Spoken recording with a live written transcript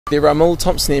There, Ramil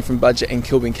Thompson here from Budget and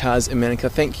Kilburn Cars in Manukau.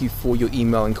 Thank you for your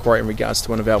email inquiry in regards to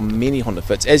one of our many Honda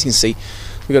Fits. As you can see,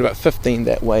 we've got about 15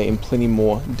 that way and plenty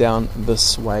more down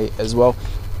this way as well.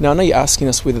 Now, I know you're asking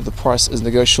us whether the price is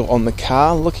negotiable on the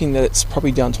car. Looking that it's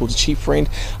probably down towards the cheaper end.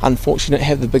 Unfortunately, don't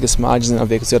have the biggest margins in our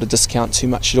vehicles to discount too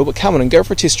much at all. But come on and go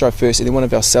for a test drive first, and then one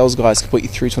of our sales guys can put you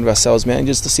through to one of our sales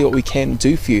managers to see what we can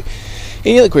do for you.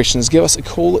 Any other questions, give us a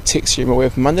call, text you. We're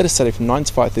from Monday to Saturday from 9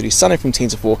 to 5:30, Sunday from 10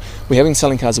 to 4. We have been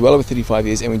selling cars well over 35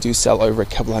 years, and we do sell over a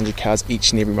couple hundred cars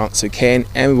each and every month, so we can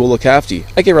and we will look after you.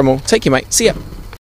 Okay, Ramil, take care, mate. See ya.